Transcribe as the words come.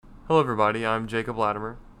Hello, everybody. I'm Jacob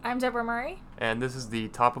Latimer, I'm Deborah Murray. and this is the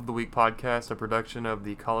Top of the Week podcast, a production of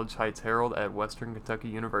the College Heights Herald at Western Kentucky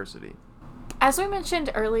University. As we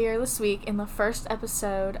mentioned earlier this week in the first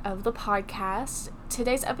episode of the podcast,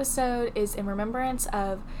 today's episode is in remembrance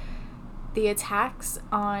of the attacks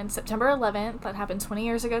on September 11th that happened 20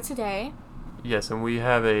 years ago today. Yes, and we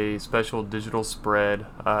have a special digital spread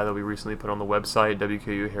that we recently put on the website,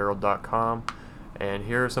 wkuherald.com, and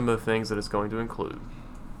here are some of the things that it's going to include.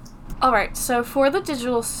 Alright, so for the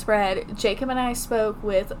digital spread, Jacob and I spoke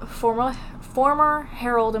with former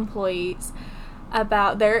Herald employees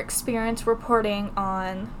about their experience reporting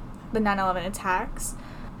on the 9/11 attacks.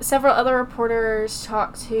 Several other reporters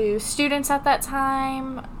talked to students at that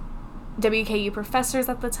time, WKU professors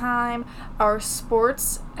at the time. Our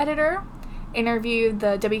sports editor interviewed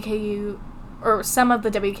some of the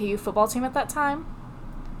WKU football team at that time.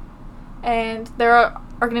 And there are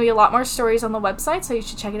going to be a lot more stories on the website, so you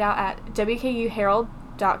should check it out at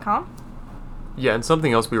wkuherald.com. Yeah, and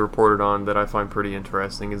something else we reported on that I find pretty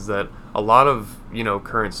interesting is that a lot of,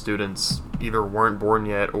 current students either weren't born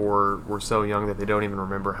yet or were so young that they don't even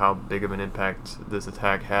remember how big of an impact this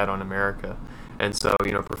attack had on America. And so,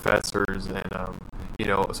 professors and,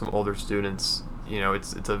 some older students,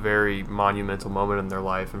 it's a very monumental moment in their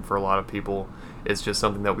life, and for a lot of people, it's just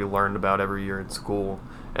something that we learned about every year in school.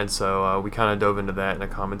 And so we kind of dove into that in a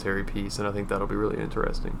commentary piece, and I think that'll be really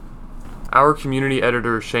interesting. Our community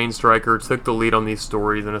editor, Shane Stryker, took the lead on these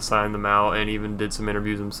stories and assigned them out and even did some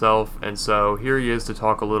interviews himself, and so here he is to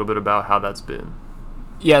talk a little bit about how that's been.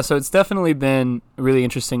 Yeah, so it's definitely been really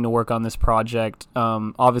interesting to work on this project.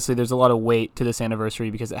 Obviously, there's a lot of weight to this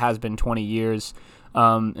anniversary because it has been 20 years.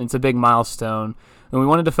 It's a big milestone, and we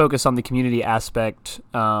wanted to focus on the community aspect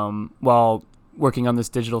while working on this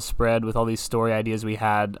digital spread with all these story ideas we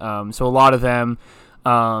had. So a lot of them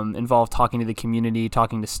involved talking to the community,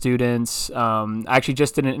 talking to students. I actually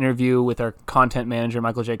just did an interview with our content manager,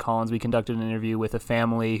 Michael J. Collins. We conducted an interview with a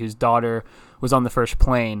family whose daughter was on the first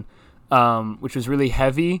plane, which was really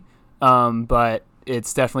heavy, but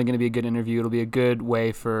it's definitely going to be a good interview. It'll be a good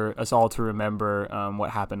way for us all to remember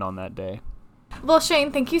what happened on that day. Well,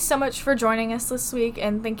 Shane, thank you so much for joining us this week,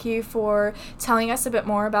 and thank you for telling us a bit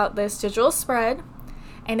more about this digital spread.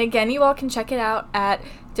 And again, you all can check it out at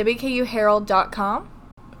wkuherald.com.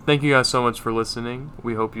 Thank you guys so much for listening.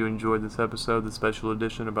 We hope you enjoyed this episode, the special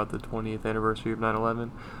edition about the 20th anniversary of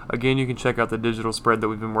 9/11. Again, you can check out the digital spread that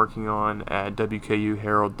we've been working on at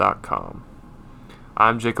wkuherald.com.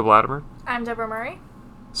 I'm Jacob Latimer. I'm Deborah Murray.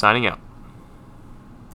 Signing out.